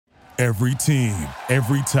Every team,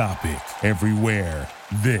 every topic, everywhere.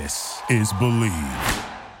 This is Believe.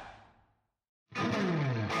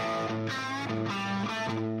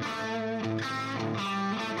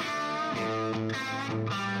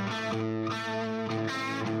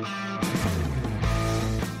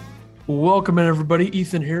 Welcome in, everybody.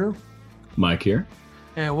 Ethan here. Mike here.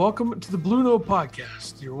 And welcome to the Blue Note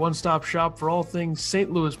Podcast, your one-stop shop for all things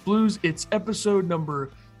St. Louis Blues. It's episode number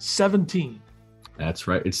 17. That's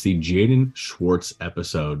right. It's the Jaden Schwartz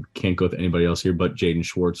episode. Can't go with anybody else here but Jaden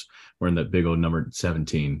Schwartz wearing that big old number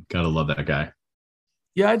 17. Gotta love that guy.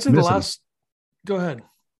 Yeah, I'd say Go ahead.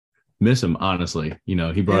 Miss him, honestly. You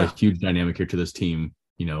know, he brought a huge dynamic here to this team.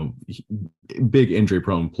 You know, big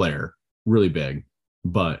injury-prone player. Really big.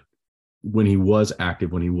 But when he was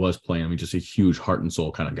active, when he was playing, I mean, just a huge heart and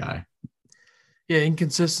soul kind of guy. Yeah,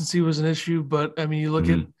 inconsistency was an issue, but I mean, you look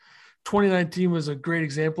at 2019 was a great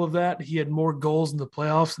example of that. He had more goals in the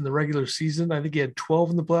playoffs than the regular season. I think he had 12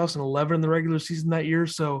 in the playoffs and 11 in the regular season that year.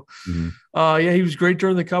 So, he was great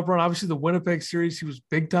during the Cup run. Obviously, the Winnipeg series, he was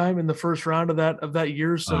big time in the first round of that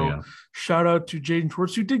year. So, shout out to Jaden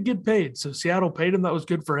Schwartz, who did get paid. So, Seattle paid him. That was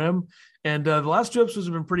good for him. And the last two episodes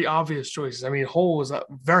have been pretty obvious choices. I mean, Hull was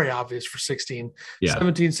very obvious for 16.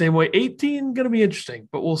 17, same way. 18, going to be interesting,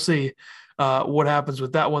 but we'll see what happens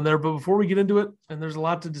with that one there. But before we get into it, and there's a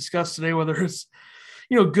lot to discuss today, whether it's,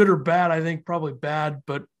 good or bad. I think probably bad,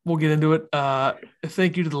 but we'll get into it.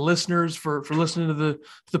 Thank you to the listeners for listening to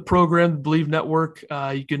the program, the Believe Network.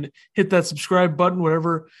 You can hit that subscribe button,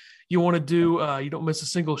 whatever you want to do. You don't miss a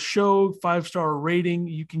single show, 5-star rating.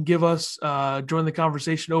 You can give us, join the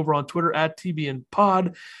conversation over on Twitter at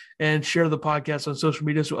TBNPod, and share the podcast on social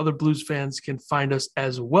media so other Blues fans can find us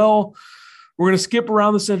as well. We're going to skip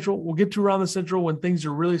around the Central. We'll get to around the Central when things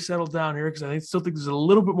are really settled down here, because I still think there's a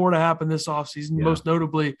little bit more to happen this offseason, most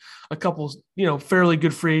notably a couple, fairly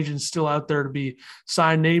good free agents still out there to be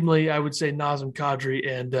signed, namely, I would say Nazem Kadri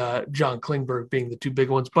and John Klingberg being the two big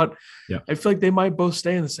ones. But I feel like they might both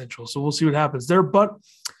stay in the Central, so we'll see what happens there. But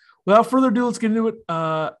without further ado, let's get into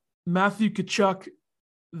it. Matthew Tkachuk,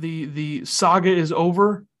 the saga is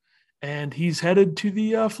over, and he's headed to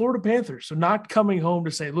the Florida Panthers, so not coming home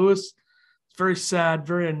to St. Louis. It's very sad,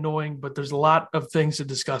 very annoying, but there's a lot of things to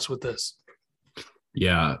discuss with this.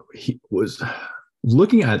 Yeah, he was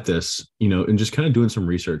looking at this, and just kind of doing some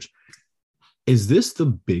research. Is this the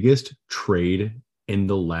biggest trade in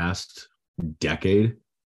the last decade,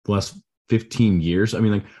 the last 15 years? I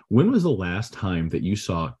mean, like, when was the last time that you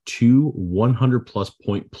saw two 100-plus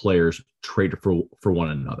point players trade for one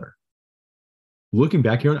another? Looking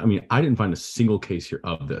back here, I mean, I didn't find a single case here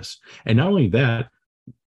of this. And not only that,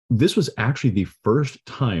 this was actually the first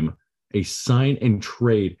time a sign and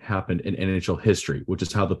trade happened in NHL history, which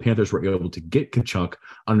is how the Panthers were able to get Tkachuk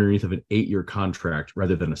underneath of an 8-year contract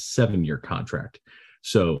rather than a 7-year contract.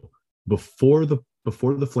 So before the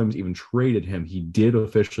Flames even traded him, he did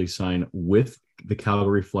officially sign with the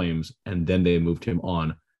Calgary Flames, and then they moved him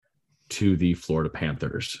on to the Florida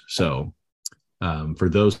Panthers. So for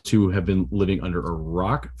those who have been living under a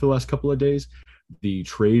rock for the last couple of days, the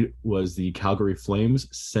trade was the Calgary Flames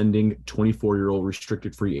sending 24-year-old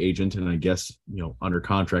restricted free agent, and I guess, under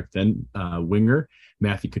contract then, winger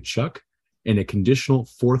Matthew Tkachuk, and a conditional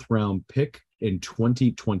 4th-round pick in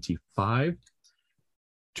 2025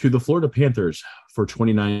 to the Florida Panthers for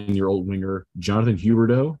 29-year-old winger Jonathan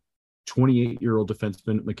Huberdeau, 28-year-old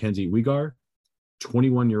defenseman Mackenzie Weegar,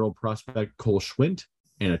 21-year-old prospect Cole Schwindt,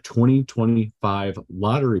 and a 2025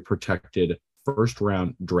 lottery-protected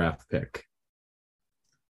 1st-round draft pick.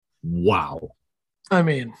 Wow. I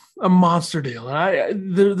mean, a monster deal.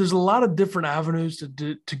 And there's a lot of different avenues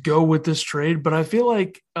to go with this trade, but I feel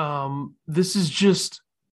like this is just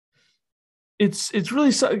it's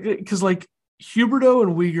really because, like, Huberdeau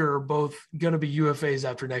and Weegar are both going to be UFAs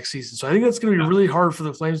after next season. So I think that's going to be really hard for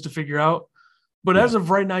the Flames to figure out. But as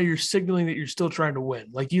of right now, you're signaling that you're still trying to win.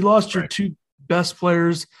 Like, you lost your two best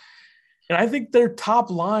players, and I think their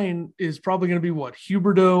top line is probably going to be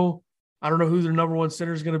Huberdeau. I don't know who their number one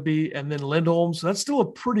center is going to be, and then Lindholm. So that's still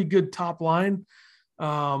a pretty good top line.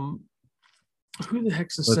 Who the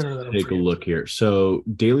heck's the center? Let's take a look here. So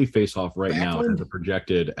Daily Faceoff right now has it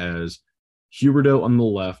projected as Huberdeau on the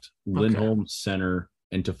left, Lindholm center,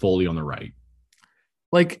 and Toffoli on the right.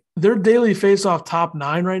 Like, their Daily Faceoff top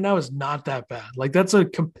 9 right now is not that bad. Like, that's a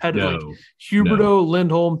competitive. Huberdeau,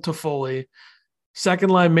 Lindholm, Toffoli. Second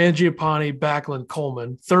line, Mangiapane, Backlund,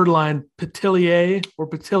 Coleman. Third line, Petillier,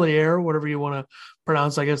 whatever you want to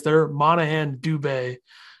pronounce, I guess they're Monahan, Dubé,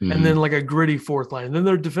 and then like a gritty fourth line. And then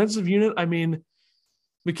their defensive unit, I mean,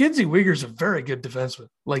 Mackenzie Weegar's a very good defenseman,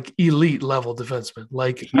 like elite level defenseman.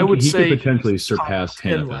 Like He, I would he say could potentially top surpass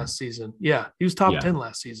 10 Hannafin. last season. Yeah, he was top 10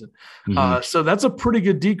 last season. Mhm. So that's a pretty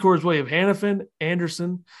good decor as well. You have Hannafin,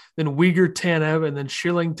 Anderson, then Weegar, Tanev, and then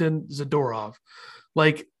Shillington, Zadorov.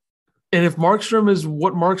 Like, and if Markstrom is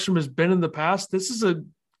what Markstrom has been in the past, this is a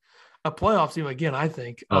playoff team again, I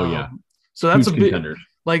think. Oh, yeah. So that's Huge a big, contenders.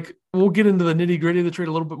 like, we'll get into the nitty gritty of the trade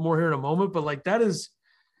a little bit more here in a moment, but like that is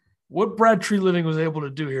what Brad Treliving was able to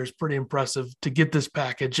do here is pretty impressive to get this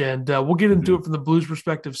package. And we'll get into it from the Blues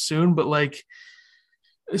perspective soon, but like,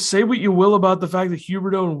 say what you will about the fact that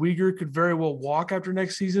Huberdeau and Weegar could very well walk after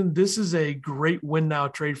next season. This is a great win now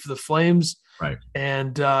trade for the Flames. Right.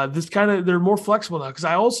 And this they're more flexible now. Cause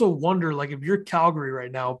I also wonder, like, if you're Calgary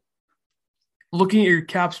right now, looking at your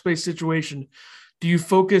cap space situation, do you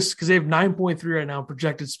focus, because they have 9.3 right now in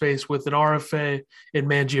projected space with an RFA in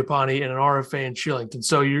Mangiapane and an RFA in Shillington.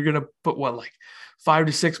 So you're going to put what, like $5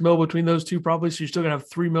 to $6 million between those two probably. So you're still going to have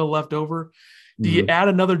 $3 million left over. Do you add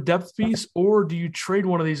another depth piece, or do you trade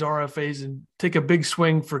one of these RFAs and take a big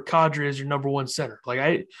swing for Kadri as your number one center? Like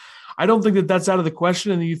I don't think that that's out of the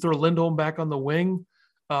question. And then you throw Lindholm back on the wing.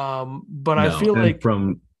 But I feel like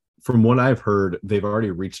from what I've heard, they've already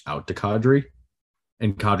reached out to Kadri,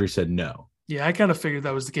 and Kadri said no. Yeah, I kind of figured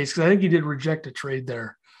that was the case because I think he did reject a trade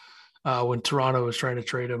there when Toronto was trying to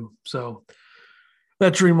trade him. So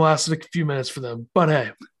that dream lasted a few minutes for them. But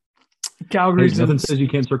hey, Calgary's nothing says you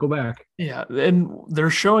can't circle back. Yeah, and they're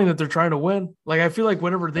showing that they're trying to win. Like I feel like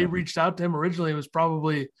whenever they reached out to him originally, it was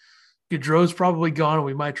probably Gaudreau's probably gone, and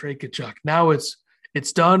we might trade Tkachuk. Now it's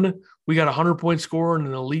done. We got a 100-point scorer and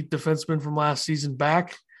an elite defenseman from last season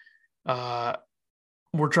back.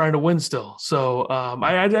 We're trying to win still. So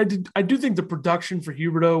I do think the production for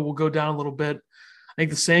Huberdeau will go down a little bit. I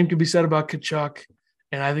think the same can be said about Tkachuk,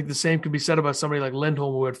 and I think the same can be said about somebody like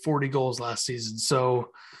Lindholm who had 40 goals last season.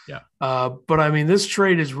 So, yeah. But I mean, this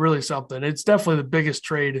trade is really something. It's definitely the biggest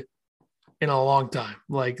trade in a long time.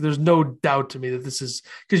 Like, there's no doubt to me that this is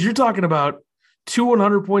because you're talking about two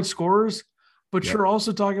 100-point scorers, but you're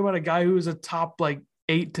also talking about a guy who is a top like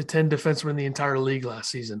 8 to 10 defensemen in the entire league last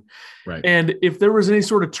season. Right. And if there was any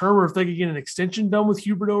sort of term or if they could get an extension done with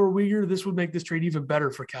Huberdeau or Weegar, this would make this trade even better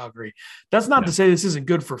for Calgary. That's not to say this isn't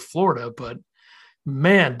good for Florida, but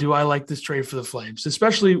man, do I like this trade for the Flames,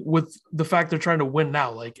 especially with the fact they're trying to win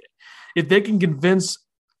now. Like if they can convince,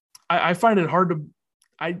 I find it hard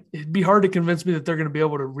to, it'd be hard to convince me that they're going to be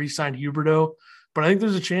able to re-sign Huberdeau, but I think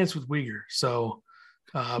there's a chance with Weegar. So,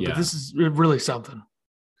 but this is really something.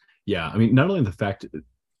 Yeah, I mean, not only the fact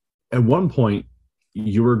at one point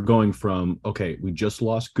you were going from, okay, we just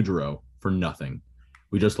lost Gaudreau for nothing.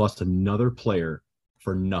 We just lost another player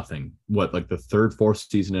for nothing. What, like the third, fourth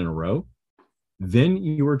season in a row? Then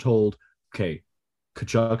you were told, okay,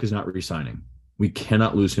 Tkachuk is not re-signing. We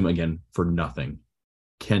cannot lose him again for nothing.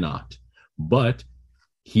 Cannot. But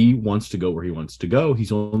he wants to go where he wants to go.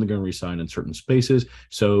 He's only going to re-sign in certain spaces,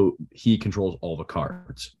 so he controls all the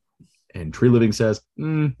cards. And Treliving says,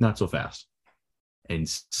 not so fast. And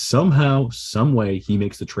somehow, some way, he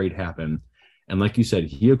makes the trade happen. And like you said,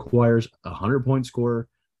 he acquires a 100-point scorer,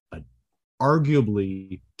 an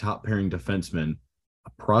arguably top-pairing defenseman, a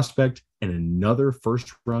prospect, and another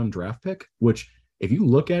first-round draft pick, which, if you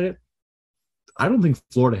look at it, I don't think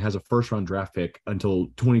Florida has a first-round draft pick until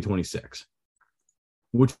 2026,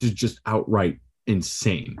 which is just outright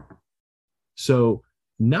insane. So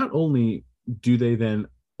not only do they then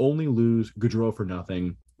only lose Gaudreau for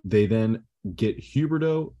nothing, they then get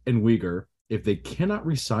Huberdeau and Weegar. If they cannot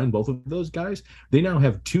re-sign both of those guys, they now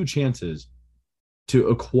have two chances to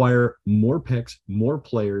acquire more picks, more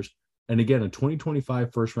players, and again, a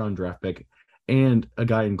 2025 first-round draft pick and a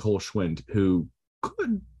guy in Cole Schwind who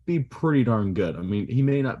could be pretty darn good. I mean, he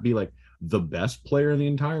may not be like the best player in the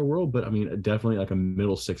entire world, but I mean, definitely like a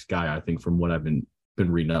middle six guy, I think, from what I've been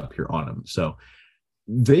reading up here on him. So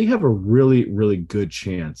they have a really, really good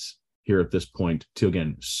chance here at this point to,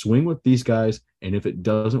 again, swing with these guys. And if it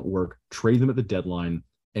doesn't work, trade them at the deadline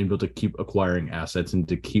and be able to keep acquiring assets and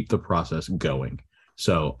to keep the process going.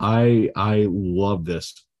 So I love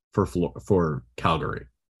this for Calgary.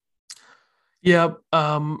 Yeah.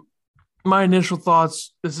 My initial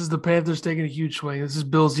thoughts, this is the Panthers taking a huge swing. This is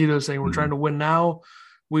Bill Zito saying we're trying to win now.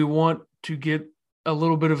 We want to get a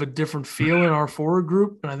little bit of a different feel in our forward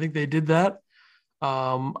group. And I think they did that.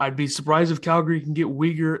 I'd be surprised if Calgary can get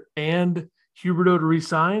Weegar and Huberdeau to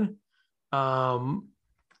re-sign. I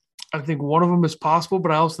think one of them is possible,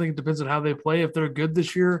 but I also think it depends on how they play. If they're good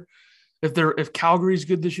this year, if Calgary's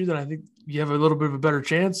good this year, then I think you have a little bit of a better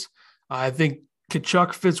chance. I think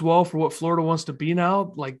Tkachuk fits well for what Florida wants to be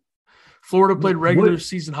now. Like Florida played regular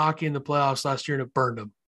season hockey in the playoffs last year and it burned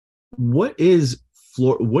them. what is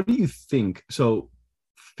Florida? What do you think? So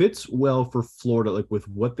fits well for Florida, like with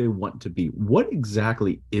what they want to be. What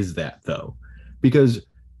exactly is that though? Because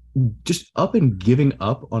just up and giving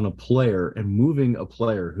up on a player and moving a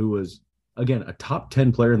player who was again a top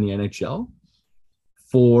 10 player in the NHL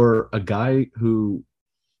for a guy who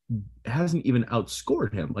hasn't even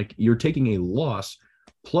outscored him. Like you're taking a loss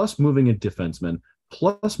plus moving a defenseman,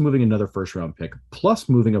 plus moving another first round pick, plus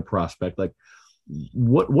moving a prospect. Like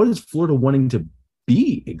what is Florida wanting to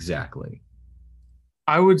be exactly?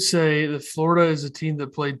 I would say that Florida is a team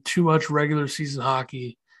that played too much regular season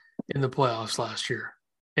hockey in the playoffs last year.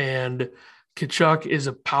 And Tkachuk is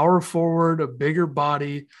a power forward, a bigger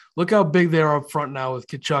body. Look how big they are up front now with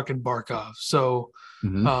Tkachuk and Barkov. So,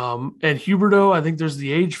 and Huberdeau, I think there's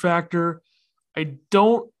the age factor. I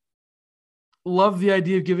don't love the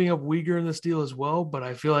idea of giving up Uyghur in this deal as well, but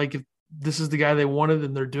I feel like if this is the guy they wanted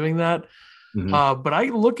and they're doing that. But I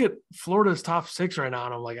look at Florida's top six right now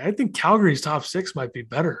and I'm like, I think Calgary's top six might be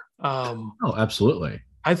better. Oh, absolutely.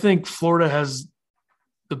 I think Florida has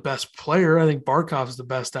the best player. I think Barkov's the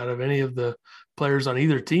best out of any of the players on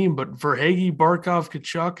either team. But Verhaeghe, Barkov,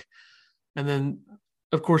 Tkachuk, and then,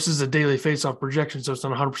 of course, this is a daily face-off projection, so it's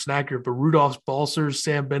not 100% accurate. But Rudolph's, Balsers,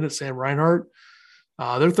 Sam Bennett, Sam Reinhart.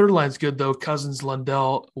 Their third line's good, though. Cousins,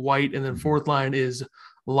 Lundell, White. And then fourth line is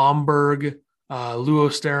Lomberg, Luo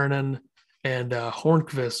Sterinen, and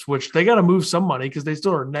Hornqvist, which they got to move some money because they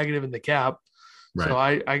still are negative in the cap. Right. So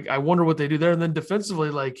I wonder what they do there. And then defensively,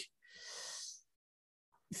 like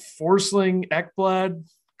Forsling, Ekblad,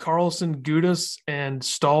 Carlson, Gudis, and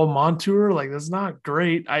Stahl, Montour, like that's not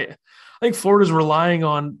great. I think Florida's relying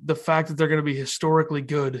on the fact that they're going to be historically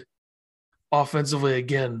good offensively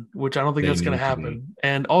again, which I don't think that's going to happen.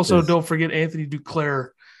 And also, don't forget Anthony Duclair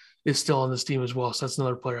is still on this team as well. So that's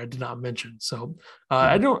another player I did not mention. So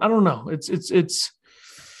I don't know. It's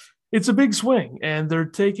a big swing, and they're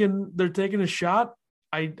taking a shot.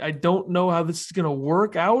 I don't know how this is going to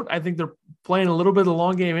work out. I think they're playing a little bit of the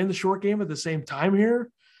long game and the short game at the same time here.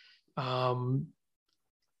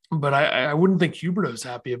 But I wouldn't think Huberdeau's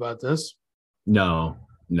happy about this. No.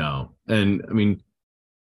 And I mean,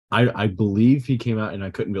 I believe he came out, and I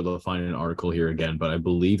couldn't be able to find an article here again, but I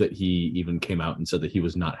believe that he even came out and said that he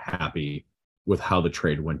was not happy with how the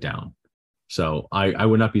trade went down. So I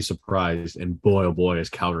would not be surprised, and boy, oh boy, is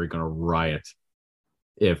Calgary going to riot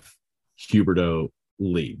if Huberdeau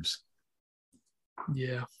leaves.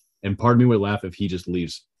 Yeah. And part of me would laugh if he just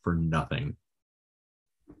leaves for nothing.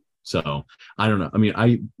 So I don't know. I mean,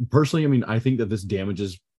 I think that this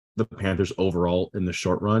damages the Panthers overall in the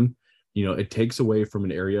short run. You know, it takes away from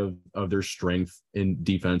an area of their strength in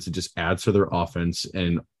defense. It just adds to their offense.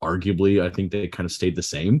 And arguably, I think they kind of stayed the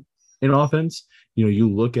same in offense. You know,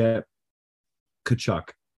 you look at Tkachuk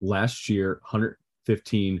last year,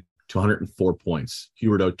 115 to 104 points,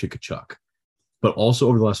 Huberdeau to Tkachuk. But also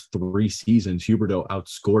over the last 3 seasons, Huberdeau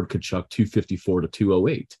outscored Tkachuk 254 to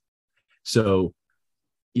 208. So,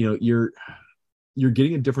 you know, you're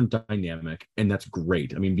getting a different dynamic, and that's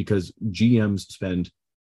great. I mean, because GMs spend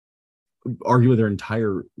arguably their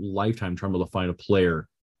entire lifetime trying to find a player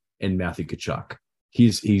in Matthew Tkachuk.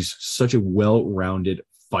 He's such a well-rounded,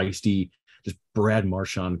 feisty, just Brad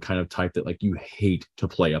Marchand kind of type that like you hate to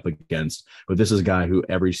play up against. But this is a guy who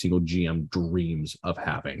every single GM dreams of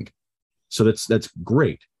having. So that's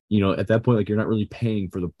great. You know, at that point, like you're not really paying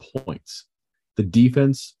for the points. The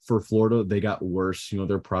defense for Florida, they got worse. You know,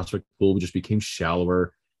 their prospect pool just became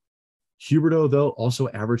shallower. Huberdeau, though, also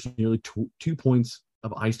averaged nearly 2 points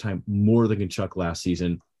of ice time more than Tkachuk last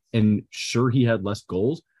season. And sure, he had less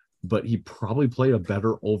goals, but he probably played a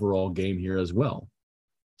better overall game here as well.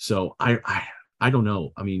 So I don't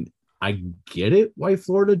know. I mean, I get it why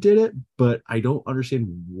Florida did it, but I don't understand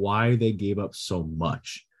why they gave up so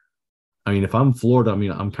much. I mean, if I'm Florida, I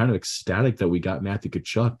mean, I'm kind of ecstatic that we got Matthew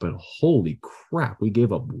Tkachuk, but holy crap, we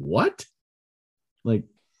gave up what? Like,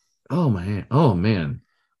 oh man.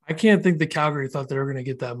 I can't think the Calgary thought they were going to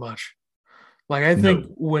get that much. Like, I think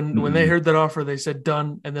when they heard that offer, they said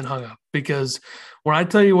done and then hung up. Because when I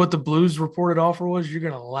tell you what the Blues reported offer was, you're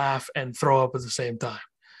going to laugh and throw up at the same time.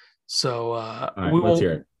 So right, let's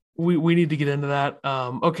hear it. We need to get into that.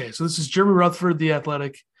 Okay, so this is Jeremy Rutherford, The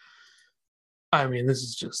Athletic. I mean, this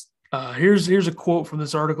is just here's a quote from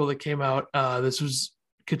this article that came out. This was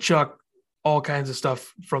Tkachuk, all kinds of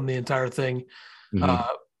stuff from the entire thing.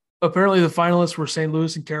 Apparently, the finalists were St.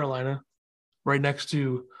 Louis and Carolina, right next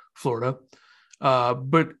to Florida.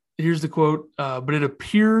 But here's the quote. But it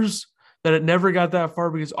appears that it never got that far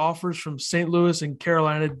because offers from St. Louis and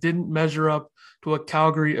Carolina didn't measure up to what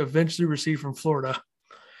Calgary eventually received from Florida.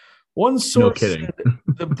 One source said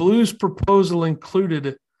the Blues' proposal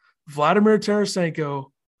included Vladimir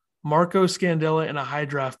Tarasenko, Marco Scandella, and a high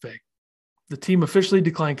draft pick. The team officially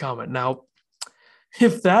declined comment. Now,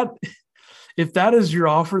 if that is your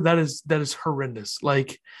offer, that is horrendous.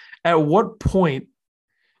 Like, at what point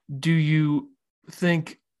do you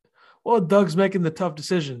think, well, Doug's making the tough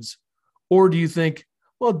decisions? Or do you think,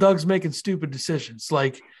 well, Doug's making stupid decisions?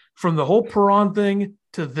 Like, from the whole Perron thing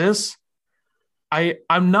to this,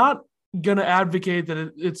 I'm not going to advocate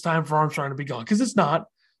that it's time for Armstrong to be gone, because it's not.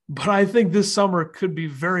 But I think this summer could be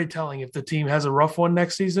very telling if the team has a rough one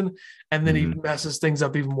next season and then he messes things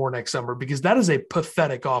up even more next summer, because that is a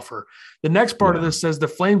pathetic offer. The next part of this says the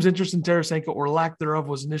Flames' interest in Tarasenko, or lack thereof,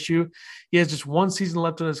 was an issue. He has just one season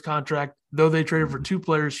left on his contract, though they traded for two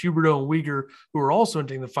players, Huberdeau and Weegar, who are also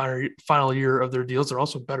entering the final year of their deals. They're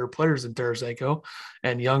also better players than Tarasenko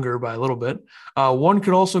and younger by a little bit. One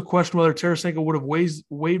could also question whether Tarasenko would have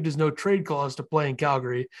waived his no-trade clause to play in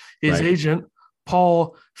Calgary. His agent,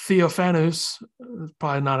 Paul Theophanous,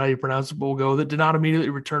 probably not how you pronounce it, but we'll go with it, did not immediately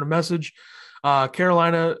return a message.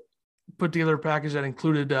 Carolina put together a package that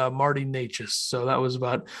included Marty Necas. So that was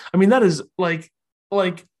about, I mean, that is like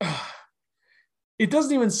it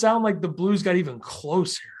doesn't even sound like the Blues got even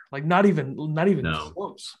close here. Like not even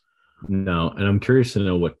close. No. And I'm curious to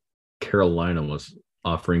know what Carolina was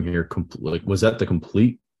offering here. Like, was that the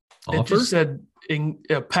complete offer? It just said in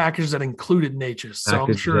a package that included Necas. So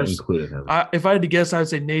I'm sure if I had to guess, I would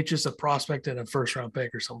say Necas, a prospect, and a first-round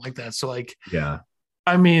pick or something like that. So, like, yeah,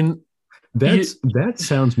 I mean, that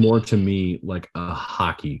sounds more to me like a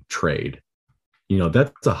hockey trade. You know,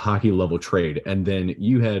 that's a hockey level trade. And then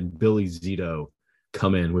you had Billy Zito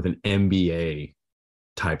come in with an NBA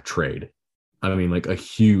type trade. I mean, like a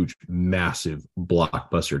huge, massive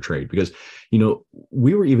blockbuster trade, because, you know,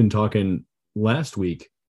 we were even talking last week.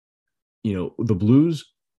 You know, the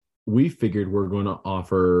Blues, we figured we're going to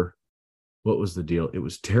offer, what was the deal? It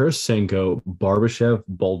was Tarasenko, Barbashev,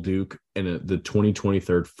 Balduke, and the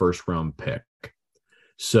 2023 first round pick.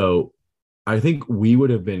 So I think we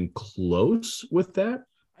would have been close with that.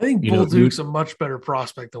 I think Balduke's a much better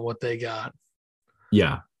prospect than what they got.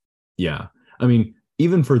 Yeah. Yeah. I mean,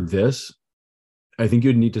 even for this, I think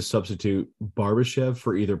you'd need to substitute Barbashev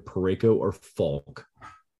for either Parayko or Falk.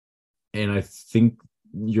 And I think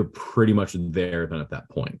you're pretty much there then at that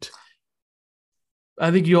point.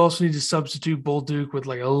 I think you also need to substitute Bolduc with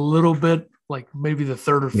like a little bit, like maybe the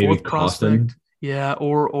third or fourth prospect. Yeah,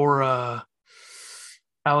 or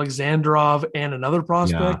Alexandrov and another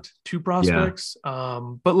prospect, two prospects. Yeah.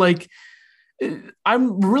 But like, I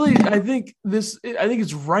think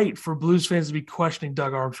it's right for Blues fans to be questioning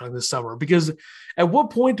Doug Armstrong this summer, because at what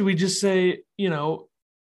point do we just say, you know,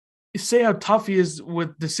 say how tough he is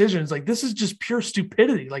with decisions? Like, this is just pure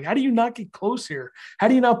stupidity. Like, how do you not get close here? How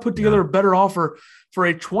do you not put together a better offer for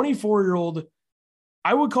a 24-year-old?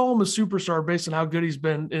 I would call him a superstar based on how good he's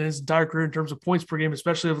been in his entire career in terms of points per game,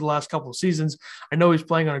 especially over the last couple of seasons. I know he's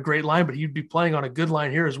playing on a great line, but he'd be playing on a good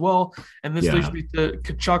line here as well. And this leads me to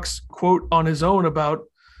Tkachuk's quote on his own about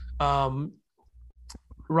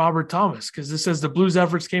Robert Thomas, because this says the Blues'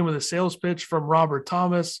 efforts came with a sales pitch from Robert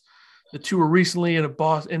Thomas. The two were recently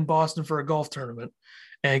in Boston for a golf tournament.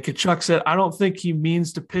 And Tkachuk said, I don't think he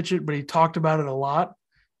means to pitch it, but he talked about it a lot.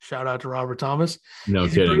 Shout out to Robert Thomas. No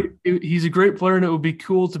kidding. He's a great player, and it would be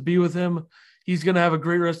cool to be with him. He's going to have a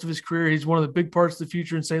great rest of his career. He's one of the big parts of the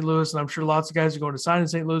future in St. Louis, and I'm sure lots of guys are going to sign in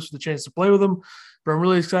St. Louis for the chance to play with him. But I'm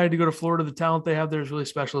really excited to go to Florida. The talent they have there is really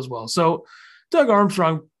special as well. So Doug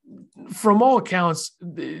Armstrong, from all accounts,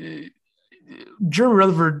 Jeremy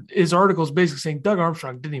Rutherford, his article is basically saying Doug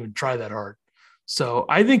Armstrong didn't even try that hard. So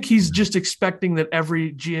I think he's just expecting that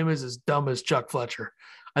every GM is as dumb as Chuck Fletcher.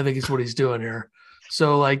 I think it's what he's doing here.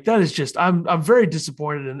 So like, that is just, I'm very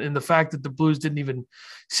disappointed in the fact that the Blues didn't even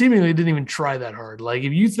try that hard. Like,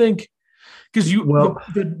 if you think, because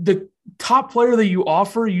the top player that you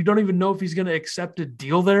offer, you don't even know if he's going to accept a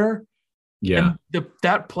deal there. Yeah. And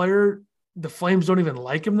that player, the Flames don't even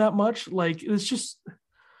like him that much. Like, it's just.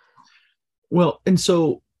 Well, and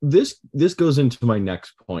so this goes into my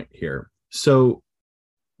next point here. So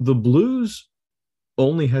the Blues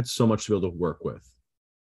only had so much to be able to work with,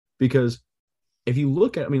 because if you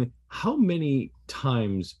look at, I mean, how many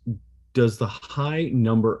times does the high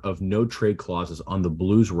number of no trade clauses on the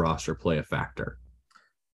Blues roster play a factor?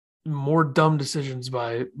 More dumb decisions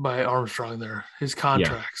by Armstrong there. His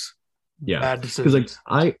contracts. Yeah. Bad decisions. Because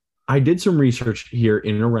like I did some research here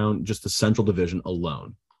in and around just the Central Division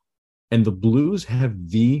alone. And the Blues have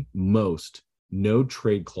the most no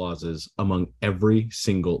trade clauses among every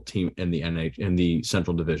single team in the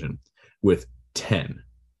Central Division, with 10.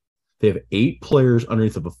 They have 8 players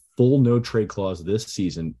underneath of a full no trade clause this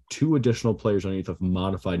season, 2 additional players underneath of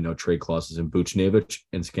modified no trade clauses in Buchnevich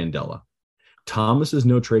and Scandella. Thomas's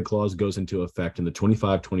no trade clause goes into effect in the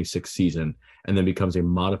 25-26 season and then becomes a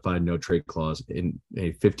modified no trade clause in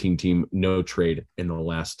a 15-team no trade in the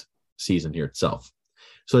last season here itself.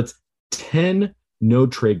 So it's 10 no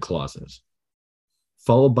trade clauses,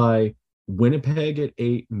 followed by Winnipeg at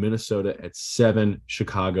 8, Minnesota at 7,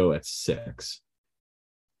 Chicago at 6.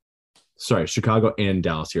 Sorry, Chicago and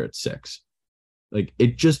Dallas here at 6. Like,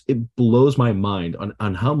 it blows my mind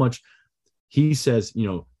on how much he says,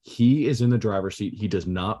 he is in the driver's seat. He does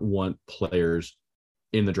not want players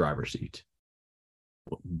in the driver's seat.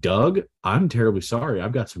 Doug, I'm terribly sorry.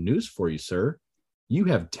 I've got some news for you, sir. You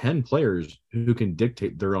have 10 players who can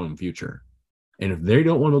dictate their own future. And if they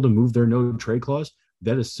don't want to move their no trade clause,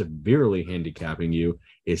 that is severely handicapping you,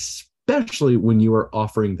 especially when you are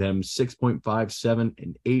offering them $6.57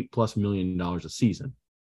 and $8+ million a season.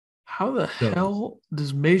 How the hell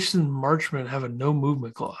does Mason Marchment have a no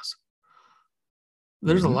movement clause?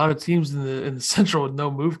 There's a lot of teams in the Central with no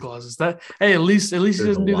move clauses. At least he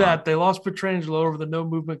doesn't do that. They lost Pietrangelo over the no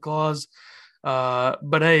movement clause. But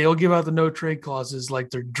hey, he'll give out the no trade clauses like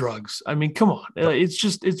they're drugs. I mean, come on.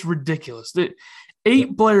 It's ridiculous.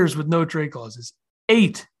 8 players with no trade clauses.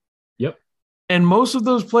 8. Yep. And most of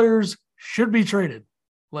those players should be traded,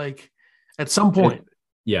 like, at some point.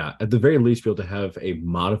 At the very least, be able to have a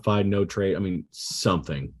modified no trade. I mean,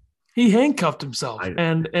 something. He handcuffed himself,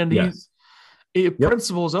 and yes.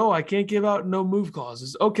 Principles. Oh, I can't give out no move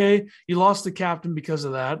clauses. Okay, you lost the captain because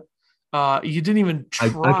of that. You didn't even try.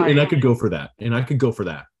 I could go for that.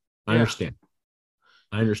 I understand.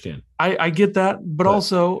 I get that, but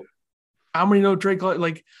also, how many no trade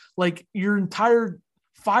clauses? Like your entire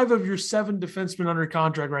 5 of your 7 defensemen under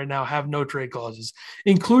contract right now have no trade clauses,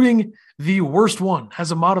 including the worst one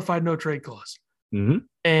has a modified no trade clause. Mm-hmm.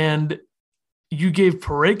 And you gave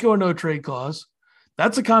Parayko a no trade clause.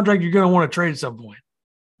 That's a contract you're going to want to trade at some point.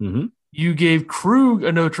 Mm-hmm. You gave Krug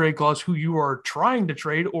a no trade clause, who you are trying to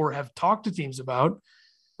trade or have talked to teams about.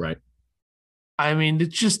 Right. I mean,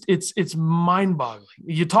 it's mind boggling.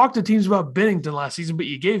 You talked to teams about Binnington last season, but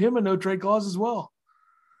you gave him a no trade clause as well.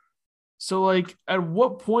 So, like, at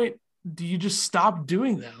what point do you just stop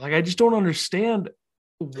doing that? Like, I just don't understand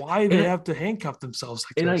why they have to handcuff themselves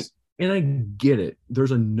like this. And I get it.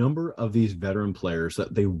 There's a number of these veteran players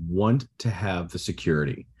that they want to have the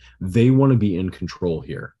security. They want to be in control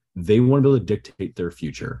here. They want to be able to dictate their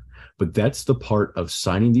future. But that's the part of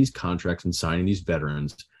signing these contracts and signing these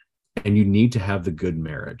veterans. And you need to have the good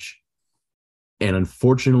marriage. And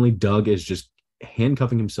unfortunately, Doug is just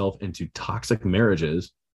handcuffing himself into toxic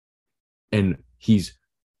marriages. And he's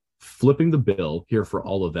flipping the bill here for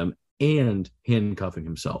all of them and handcuffing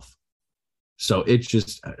himself. So it's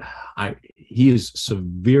just, he is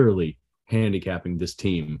severely handicapping this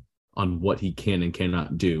team on what he can and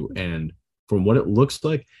cannot do. And from what it looks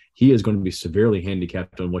like, he is going to be severely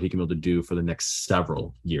handicapped on what he can be able to do for the next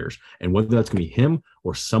several years. And whether that's going to be him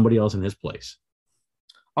or somebody else in his place.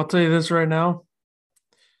 I'll tell you this right now.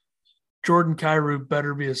 Jordan Kyrou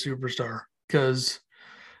better be a superstar, because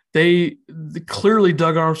they clearly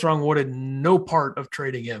Doug Armstrong wanted no part of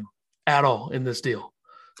trading him at all in this deal.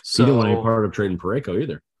 So, he didn't want any part of trading Parayko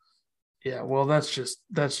either. Yeah, well, that's just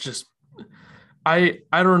I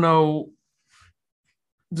don't know.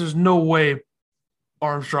 There's no way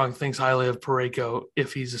Armstrong thinks highly of Parayko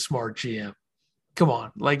if he's a smart GM. Come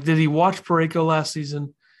on. Like, did he watch Parayko last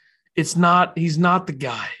season? He's not the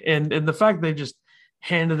guy. And the fact they just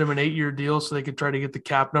handed him an 8-year deal so they could try to get the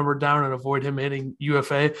cap number down and avoid him hitting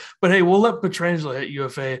UFA. But hey, we'll let Pietrangelo hit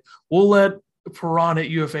UFA. We'll let Perron at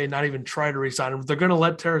UFA, not even try to re-sign him. They're going to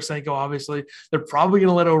let Tarasenko, obviously. They're probably going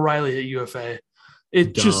to let O'Reilly hit UFA.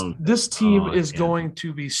 This team is going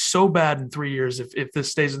to be so bad in 3 years if this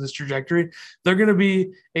stays in this trajectory. They're going to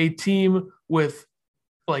be a team with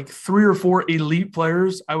like 3 or 4 elite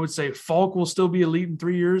players. I would say Falk will still be elite in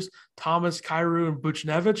 3 years. Thomas, Kyrou, and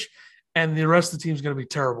Buchnevich. And the rest of the team is going to be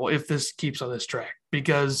terrible if this keeps on this track,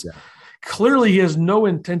 because clearly he has no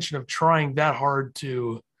intention of trying that hard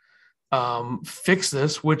to fix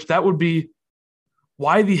this, which that would be,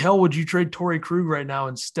 why the hell would you trade Torrey Krug right now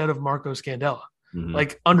instead of Marco Scandella? Mm-hmm.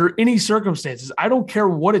 Like, under any circumstances, I don't care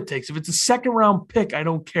what it takes. If it's a 2nd round pick, I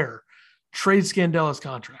don't care. Trade Scandella's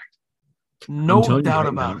contract. No doubt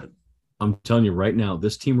about it. I'm telling you right now,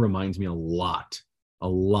 this team reminds me a lot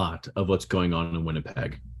of what's going on in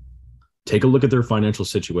Winnipeg. Take a look at their financial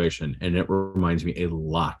situation, and it reminds me a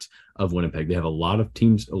lot of Winnipeg. They have a lot of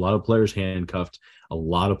teams, a lot of players handcuffed, a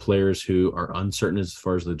lot of players who are uncertain as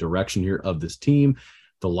far as the direction here of this team.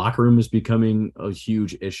 The locker room is becoming a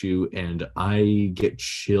huge issue, and I get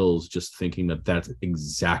chills just thinking that that's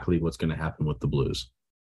exactly what's going to happen with the Blues.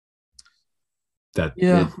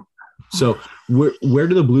 So where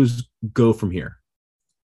do the Blues go from here?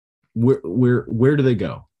 Where do they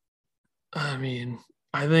go? I mean,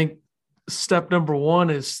 I think step number one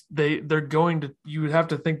is they're going to. You would have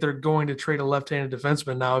to think they're going to trade a left-handed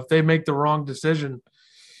defenseman now. If they make the wrong decision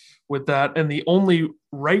with that, and the only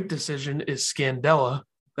right decision is Scandella.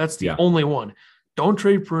 That's the only one. Don't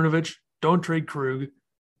trade Perunovich. Don't trade Krug.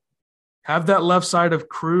 Have that left side of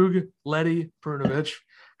Krug, Leddy, Perunovich.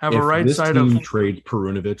 Have a right side of trade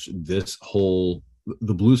Perunovich.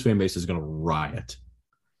 The Blues fan base is going to riot.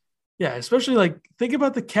 Yeah, especially think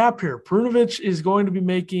about the cap here. Perunovich is going to be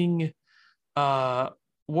making what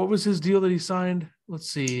was his deal that he signed? Let's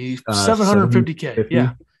see, $750K.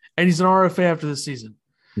 Yeah, and he's an RFA after this season.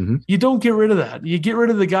 Mm-hmm. You don't get rid of that. You get rid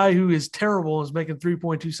of the guy who is terrible and is making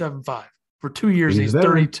 3.275 for 2 years. He's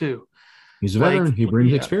 32. He's a veteran. He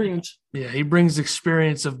brings experience. Yeah, he brings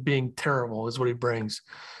experience of being terrible is what he brings.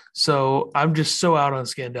 So I'm just so out on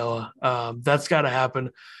Scandella. That's got to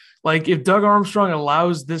happen. If Doug Armstrong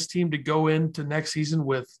allows this team to go into next season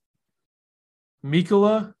with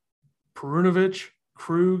Mikkola, Perunovich,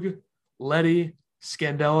 Krug, Leddy,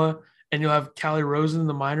 Scandella, and you'll have Calle Rosen in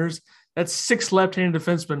the minors, that's 6 left-handed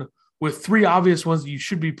defensemen with 3 obvious ones that you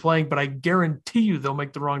should be playing, but I guarantee you they'll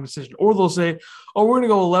make the wrong decision. Or they'll say, oh, we're going to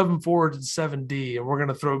go 11 forwards and 7D, and we're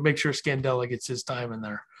going to make sure Scandella gets his time in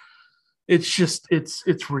there. It's just, it's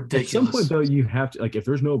ridiculous. At some point, though, you have to, if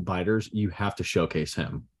there's no biters, you have to showcase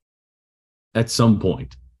him. At some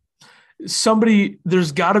point.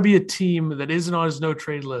 There's got to be a team that isn't on his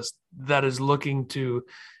no-trade list that is looking to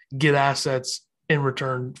get assets in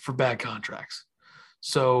return for bad contracts.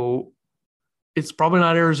 So it's probably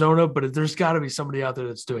not Arizona, but there's got to be somebody out there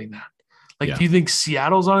that's doing that. Do you think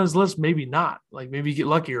Seattle's on his list? Maybe not. Maybe you get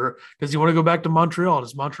lucky, or does he want to go back to Montreal?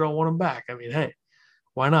 Does Montreal want him back? I mean, hey,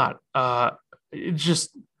 why not? It's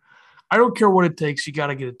just, I don't care what it takes. You got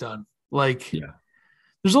to get it done.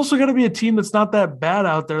 There's also got to be a team that's not that bad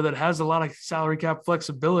out there that has a lot of salary cap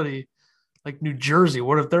flexibility, like New Jersey.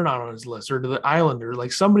 What if they're not on his list, or to the Islander?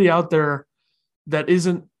 Somebody out there that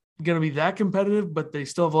isn't going to be that competitive, but they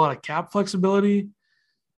still have a lot of cap flexibility.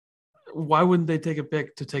 Why wouldn't they take a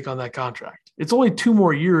pick to take on that contract? It's only 2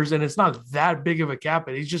 more years, and it's not that big of a cap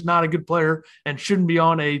hit. He's just not a good player and shouldn't be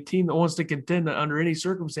on a team that wants to contend under any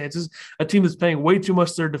circumstances, a team that's paying way too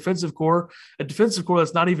much to their defensive core, a defensive core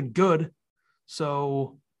that's not even good.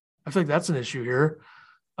 So I feel like that's an issue here.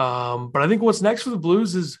 But I think what's next for the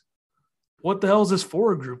Blues is, what the hell is this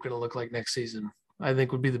forward group going to look like next season? I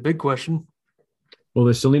think would be the big question. Well,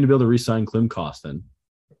 they still need to be able to re-sign Klim Kostin.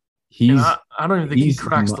 I don't even think he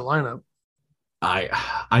cracks the lineup.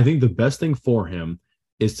 I think the best thing for him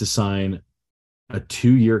is to sign a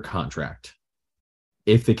 2-year contract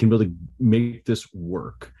if they can really make this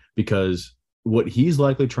work, because what he's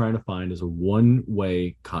likely trying to find is a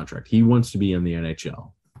one-way contract. He wants to be in the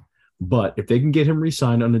NHL. But if they can get him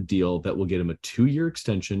re-signed on a deal that will get him a 2-year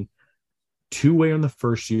extension, 2-way on the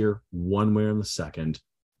first year, 1-way on the second,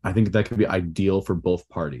 I think that could be ideal for both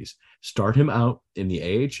parties. Start him out in the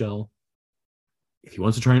AHL. If he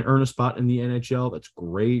wants to try and earn a spot in the NHL, that's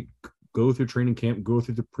great. Go through training camp, go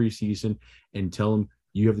through the preseason, and tell him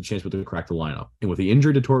you have the chance to crack the lineup. And with the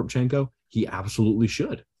injury to Toropchenko, he absolutely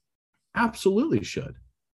should. Absolutely should.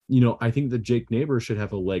 I think that Jake Neighbors should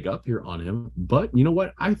have a leg up here on him. But you know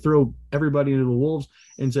what? I throw everybody into the Wolves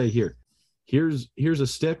and say, here's a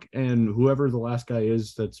stick, and whoever the last guy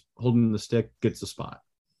is that's holding the stick gets the spot.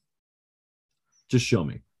 Just show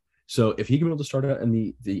me. So if he can be able to start out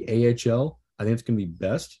in the AHL, I think it's going to be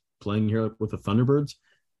best playing here with the Thunderbirds.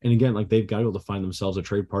 And again, they've got to be able to find themselves a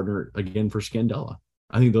trade partner again for Scandella.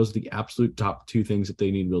 I think those are the absolute top 2 things that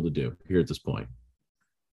they need to be able to do here at this point.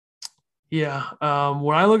 Yeah.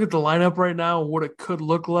 When I look at the lineup right now, what it could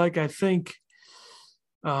look like, I think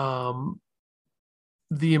the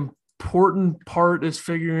important part is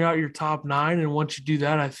figuring out your top 9. And once you do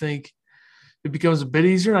that, I think it becomes a bit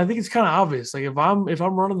easier. And I think it's kind of obvious. If I'm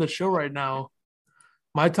running the show right now,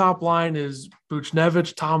 my top line is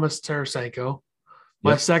Buchnevich, Thomas, Tarasenko.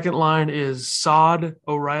 My second line is Saad,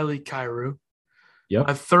 O'Reilly, Kyrou. Yep.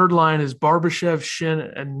 My third line is Barbashev, Shin,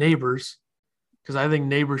 and Neighbors, because I think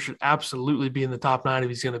Neighbors should absolutely be in the top 9 if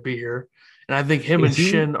he's going to be here. And I think him and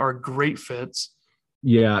Shin are great fits.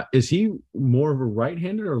 Yeah. Is he more of a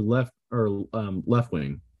right-handed or left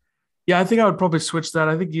wing? Yeah, I think I would probably switch that.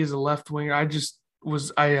 I think he is a left winger. I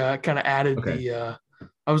kind of added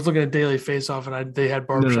I was looking at Daily Faceoff, and they had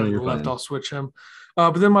Barbashev on the left. Fine. I'll switch him.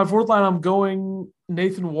 But then my fourth line, I'm going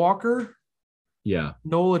Nathan Walker, Yeah.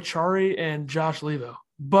 Nola Chari and Josh Levo.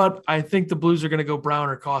 But I think the Blues are going to go Brown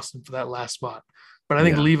or Costin for that last spot. But I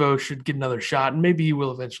think Levo should get another shot, and maybe he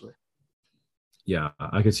will eventually. Yeah,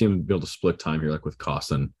 I could see him be able to split time here, like with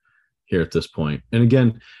Costin here at this point. And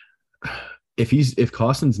again, if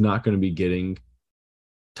Costin's not going to be getting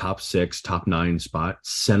top 6, top 9 spot,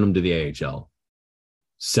 send him to the AHL.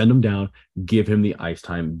 Send him down, give him the ice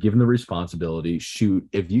time, give him the responsibility. Shoot,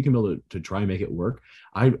 if you can be able to try and make it work,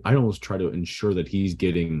 I almost try to ensure that he's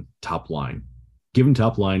getting top line. Give him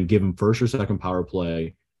top line, give him first or second power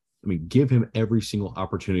play. I mean, give him every single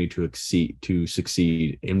opportunity to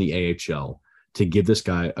succeed in the AHL, to give this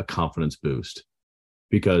guy a confidence boost,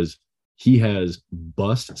 because he has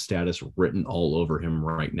bust status written all over him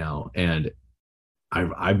right now. And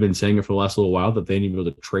I've been saying it for the last little while that they need to be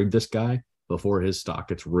able to trade this guy before his stock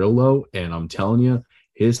gets real low. And I'm telling you,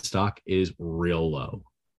 his stock is real low.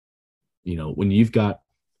 You know, when you've got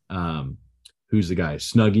who's the guy?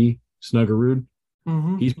 Snuggerud.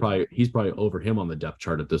 Mm-hmm. He's probably over him on the depth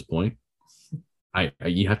chart at this point.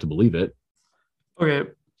 You have to believe it. Okay.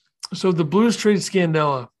 So the Blues trade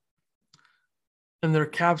Scandella, and their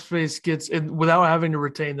cap space gets, and without having to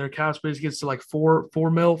retain, their cap space gets to like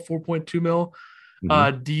 4.2 mil.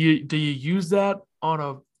 Mm-hmm. Do you use that on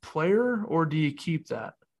a player, or do you keep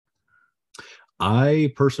that?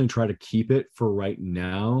 I personally try to keep it for right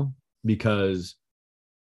now, because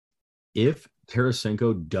if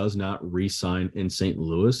Tarasenko does not re-sign in St.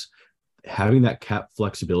 Louis, having that cap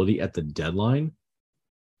flexibility at the deadline,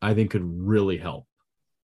 I think could really help.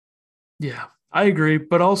 Yeah, I agree.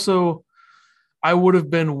 But also, I would have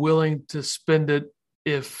been willing to spend it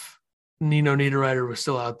if Nino Niederreiter was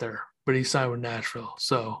still out there, but he signed with Nashville.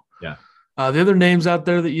 So yeah. The other names out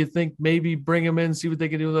there that you think maybe bring him in, see what they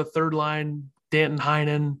can do with the third line: Danton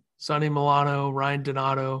Heinen, Sonny Milano, Ryan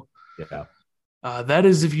Donato. Yeah. That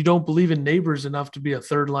is if you don't believe in Neighbors enough to be a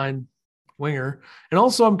third line winger. And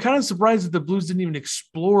also, I'm kind of surprised that the Blues didn't even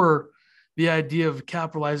explore the idea of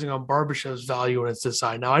capitalizing on Barbashev's value when it's this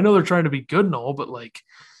high. Now, I know they're trying to be good and all, but like,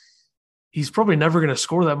 he's probably never going to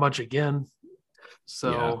score that much again.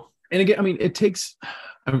 So, yeah. And again, I mean, it takes,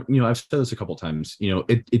 I've said this a couple of times,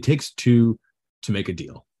 it takes two to make a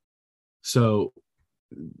deal. So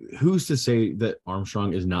who's to say that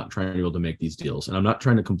Armstrong is not trying to be able to make these deals? And I'm not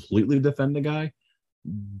trying to completely defend the guy,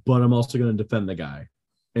 but I'm also going to defend the guy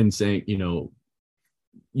and say, you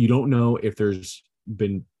don't know if there's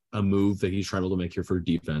been a move that he's trying to make here for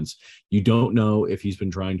defense. You don't know if he's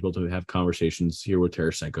been trying to be able to have conversations here with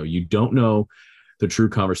Tarasenko. You don't know the true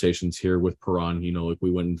conversations here with Perron. Like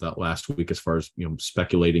we went into that last week as far as,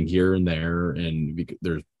 speculating here and there, and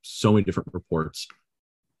there's so many different reports.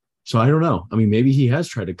 So I don't know. I mean, maybe he has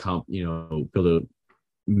tried to be able to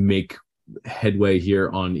make headway here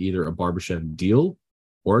on either a Barbashev deal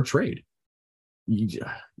or a trade.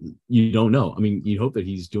 You don't know. I mean, you hope that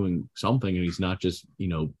he's doing something and he's not just,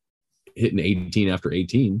 hitting 18 after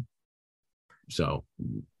 18. So,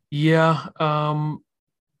 yeah,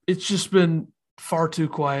 it's just been far too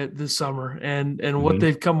quiet this summer, and mm-hmm. what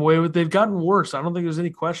they've come away with, they've gotten worse. I don't think there's any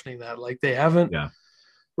questioning that. Like, they haven't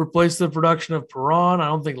replaced the production of Perron. I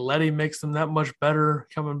don't think Letty makes them that much better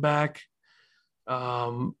coming back.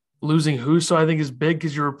 Losing Husso, I think, is big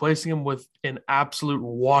because you're replacing him with an absolute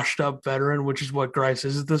washed-up veteran, which is what Greiss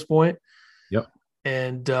is at this point. Yep.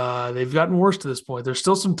 And they've gotten worse to this point. There's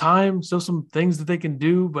still some time, still some things that they can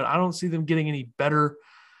do, but I don't see them getting any better.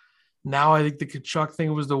 Now I think the Tkachuk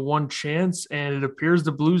thing was the one chance, and it appears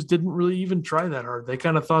the Blues didn't really even try that hard. They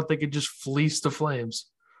kind of thought they could just fleece the Flames,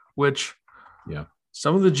 which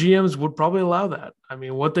some of the GMs would probably allow that. I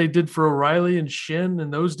mean, what they did for O'Reilly and Shin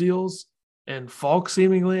and those deals, and Falk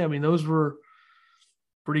seemingly, I mean, those were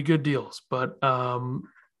pretty good deals. But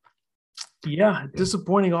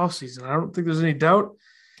disappointing offseason. I don't think there's any doubt.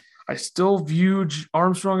 I still view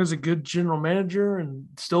Armstrong as a good general manager and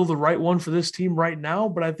still the right one for this team right now,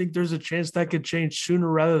 but I think there's a chance that could change sooner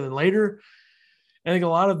rather than later. I think a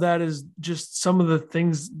lot of that is just some of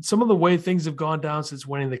the way things have gone down since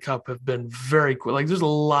winning the Cup have been very quick. Like, there's a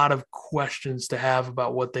lot of questions to have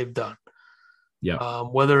about what they've done. Yeah.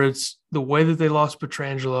 Whether it's the way that they lost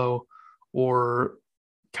Pietrangelo or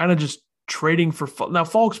kind of just trading for – now,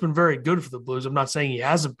 Falk's been very good for the Blues. I'm not saying he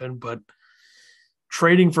hasn't been, but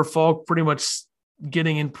trading for Falk, pretty much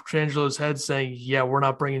getting in Petrangelo's head saying, yeah, we're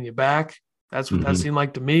not bringing you back. That's what that seemed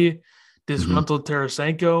like to me. Disgruntled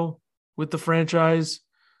Tarasenko with the franchise.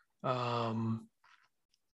 There's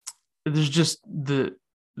just the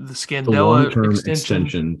Scandella long-term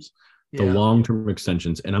extensions. The long-term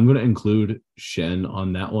extensions. And I'm going to include Shen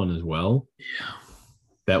on that one as well. Yeah.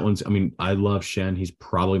 that one's, I mean, I love Shen. He's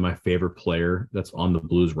probably my favorite player that's on the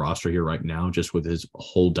Blues roster here right now, just with his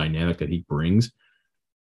whole dynamic that he brings.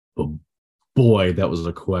 But boy, that was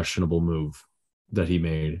a questionable move that he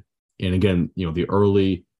made. And again, the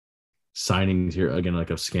early signings here, again, like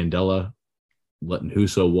of Scandella, letting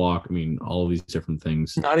Husso walk. I mean, all of these different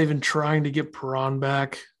things. Not even trying to get Perron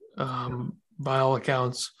back, by all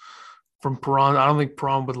accounts, from Perron. I don't think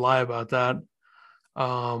Perron would lie about that.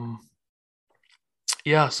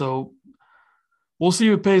 Yeah, so we'll see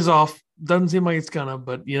if it pays off. Doesn't seem like it's gonna,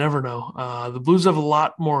 but you never know. The Blues have a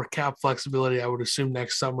lot more cap flexibility, I would assume,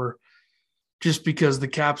 next summer, just because the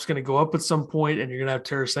cap's going to go up at some point, and you're going to have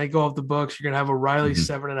Tarasenko off the books. You're going to have O'Reilly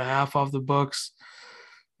 7.5 off the books.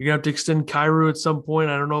 You're going to have to extend Kyrou at some point.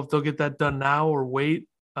 I don't know if they'll get that done now or wait.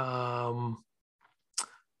 But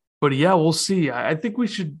yeah, we'll see. I think we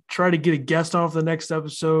should try to get a guest on for the next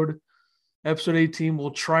episode. Episode 18,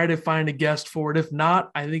 we'll try to find a guest for it. If not,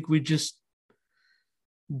 I think we just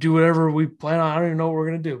do whatever we plan on. I don't even know what we're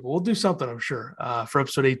going to do, but we'll do something, I'm sure, for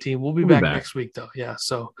episode 18. We'll be back next week, though. Yeah,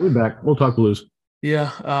 so. We'll be back. We'll talk Blues.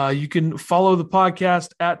 Yeah, you can follow the podcast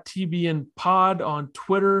at TBN Pod on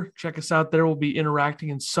Twitter. Check us out there. We'll be interacting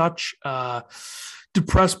and such.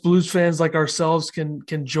 Depressed Blues fans like ourselves can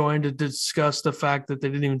join to discuss the fact that they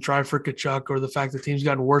didn't even try for Tkachuk, or the fact the team's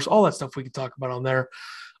gotten worse. All that stuff we can talk about on there.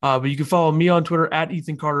 But you can follow me on Twitter at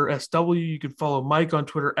Ethan Carter SW. You can follow Mike on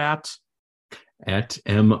Twitter at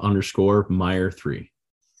M_Meyer3.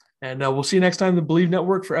 And we'll see you next time in the Believe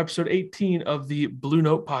Network for episode 18 of the Blue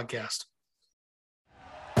Note podcast.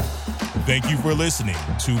 Thank you for listening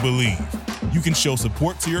to Believe. You can show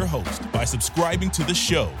support to your host by subscribing to the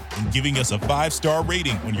show and giving us a 5-star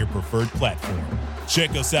rating on your preferred platform. Check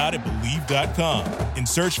us out at Believe.com and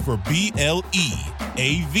search for BLEAV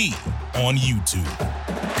on YouTube.